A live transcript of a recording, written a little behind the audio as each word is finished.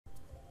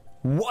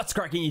What's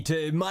cracking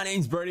YouTube? My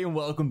name's Brodie and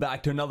welcome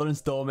back to another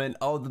installment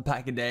of the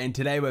Pack a Day, and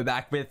today we're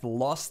back with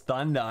Lost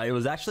Thunder. It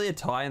was actually a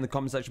tie in the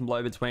comment section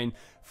below between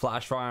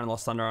Flashfire and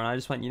Lost Thunder, and I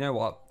just went, you know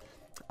what?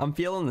 I'm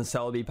feeling the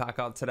Celebi pack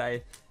up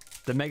today.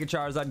 The Mega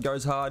Charizard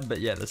goes hard,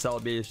 but yeah, the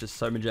Celebi is just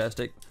so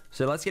majestic.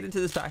 So let's get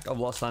into this pack of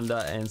Lost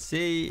Thunder and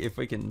see if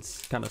we can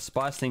kind of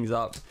spice things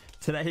up.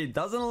 Today it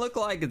doesn't look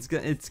like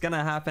it's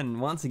gonna happen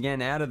once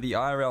again out of the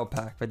IRL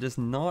pack, but just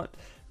not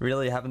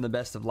really having the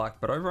best of luck.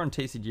 But over on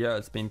TCGO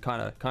it's been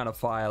kind of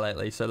fire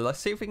lately, so let's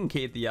see if we can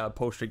keep the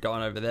pull streak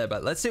going over there.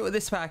 But let's see what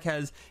this pack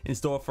has in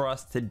store for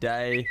us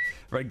today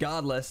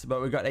regardless.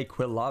 But we got a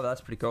Capalaba, that's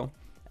pretty cool,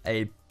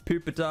 a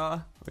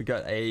Pupitar, we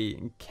got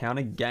a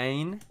Counter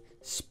Gain,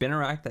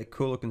 Spinnerack, that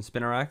cool looking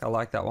Spinnerack, I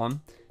like that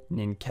one,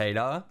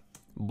 Nincada,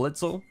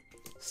 Blitzel,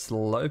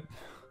 Slope,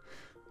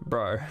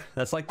 bro,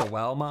 that's like the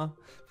Walmart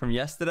from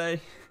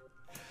yesterday,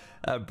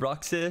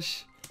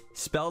 Broxish,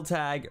 Spell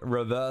Tag,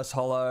 Reverse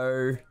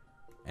Hollow,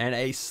 and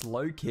a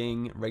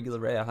Slowking, regular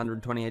rare,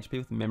 120 HP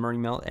with Memory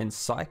Melt and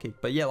Psychic.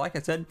 But yeah, like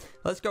I said,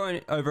 let's go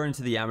over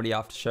into the Amity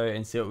after show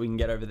and see what we can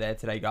get over there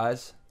today,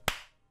 guys.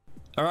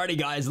 Alrighty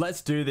guys,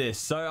 let's do this.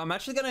 So I'm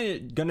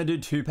actually gonna do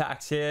two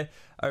packs here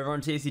over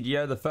on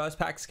TCGO. The first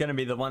pack's gonna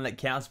be the one that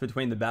counts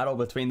between the battle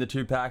between the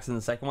two packs, and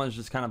the second one's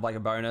just kind of like a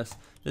bonus,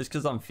 just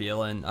because I'm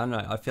feeling, I don't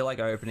know, I feel like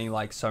opening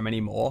like so many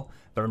more,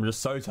 but I'm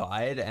just so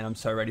tired and I'm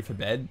so ready for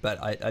bed.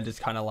 But I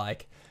just kind of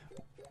like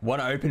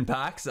want to open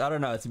packs. I don't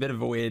know, it's a bit of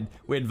a weird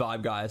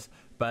vibe, guys.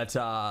 But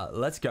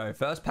let's go.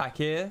 First pack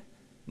here,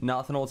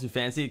 nothing all too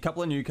fancy. A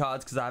couple of new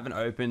cards because I haven't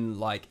opened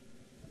like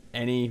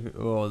any,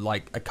 or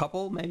like a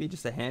couple, maybe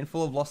just a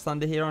handful of Lost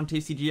Thunder here on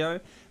TCGO.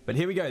 But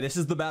here we go, this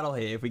is the battle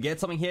here. If we get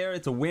something here,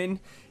 it's a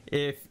win.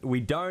 If we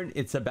don't,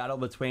 it's a battle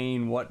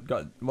between what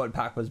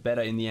pack was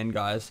better in the end,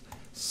 guys.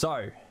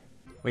 So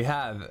we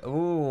have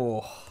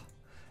a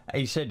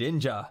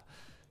Shedinja.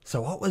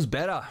 So what was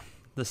better,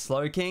 the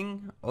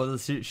Slowking or the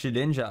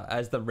Shedinja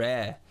as the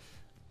rare?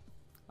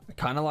 I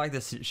kind of like the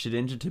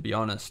Shedinja, to be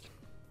honest.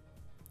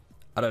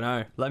 I don't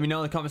know. Let me know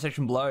in the comment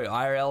section below,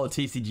 IRL or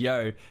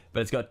TCGO.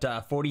 But it's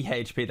got 40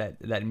 HP,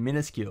 that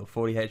minuscule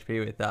 40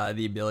 HP with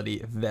the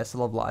ability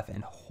Vessel of Life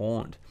and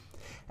Haunt.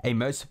 A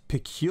most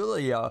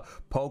peculiar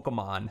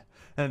Pokemon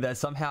that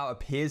somehow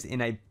appears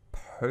in a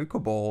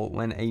Pokeball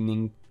when a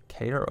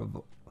Nincada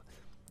of...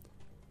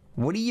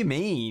 What do you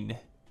mean?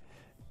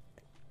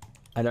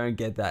 I don't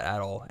get that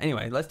at all.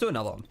 Anyway, let's do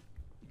another one.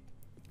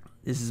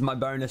 This is my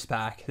bonus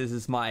pack. This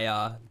is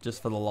my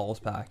just for the lols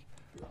pack.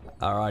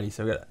 Alrighty,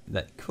 so we got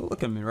that cool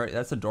looking mirror.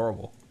 That's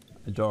adorable.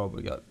 Adorable.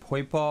 We got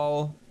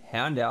Poipole,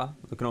 Houndour,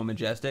 looking all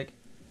majestic.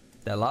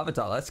 That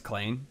Larvitar, that's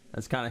clean.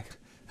 That's kind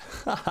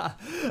of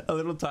a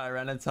little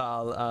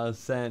Tyranitar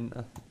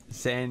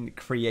Sand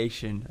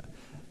Creation.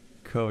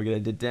 Cool. We got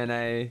a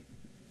Dedenne,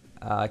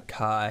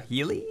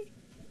 Kahili,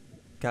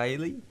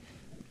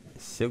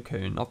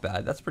 Silcoon, not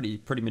bad. That's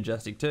pretty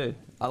majestic too.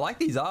 I like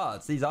these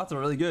arts. These arts are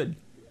really good.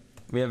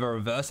 We have a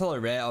reverse hollow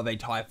rare of a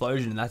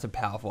Typhlosion, and that's a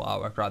powerful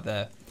artwork right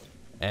there.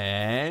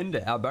 And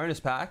our bonus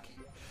pack.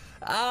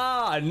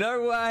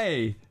 No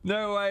way.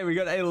 No way. We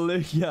got a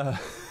Lugia.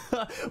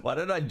 Why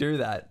did I do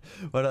that?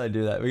 Why did I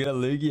do that? We got a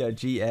Lugia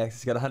GX.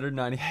 It's got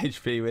 190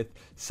 HP with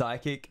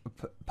Psychic,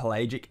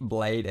 Pelagic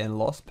Blade, and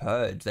Lost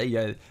Purge. There you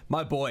go.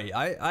 My boy.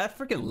 I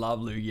freaking love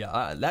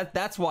Lugia.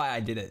 That's why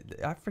I did it.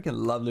 I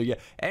freaking love Lugia.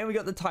 And we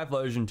got the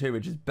Typhlosion too,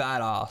 which is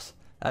badass.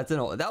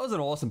 That was an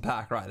awesome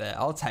pack right there.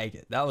 I'll take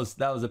it. That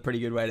was a pretty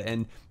good way to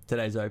end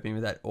today's opening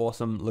with that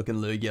awesome looking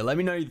Lugia. Let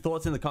me know your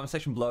thoughts in the comment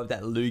section below of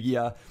that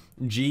Lugia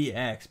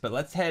GX. But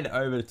let's head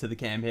over to the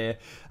cam here.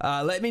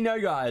 Let me know,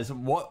 guys,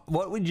 what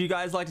would you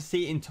guys like to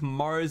see in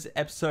tomorrow's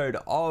episode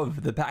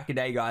of the Pack a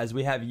Day, guys?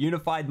 We have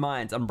Unified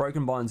Minds,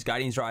 Unbroken Bonds,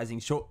 Guardians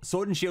Rising,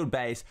 Sword and Shield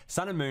base,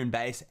 Sun and Moon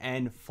base,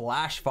 and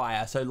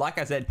Flashfire. So like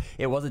I said,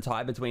 it was a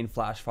tie between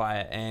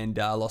Flashfire and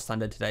Lost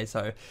Thunder today.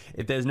 So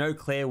if there's no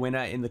clear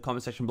winner in the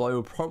comment section below,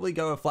 we'll probably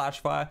go with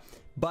Flashfire.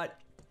 But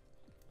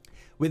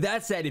with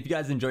that said, if you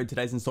guys enjoyed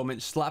today's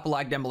installment, slap a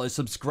like down below,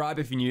 subscribe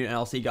if you're new, and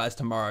I'll see you guys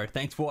tomorrow.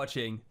 Thanks for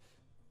watching.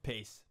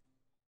 Peace.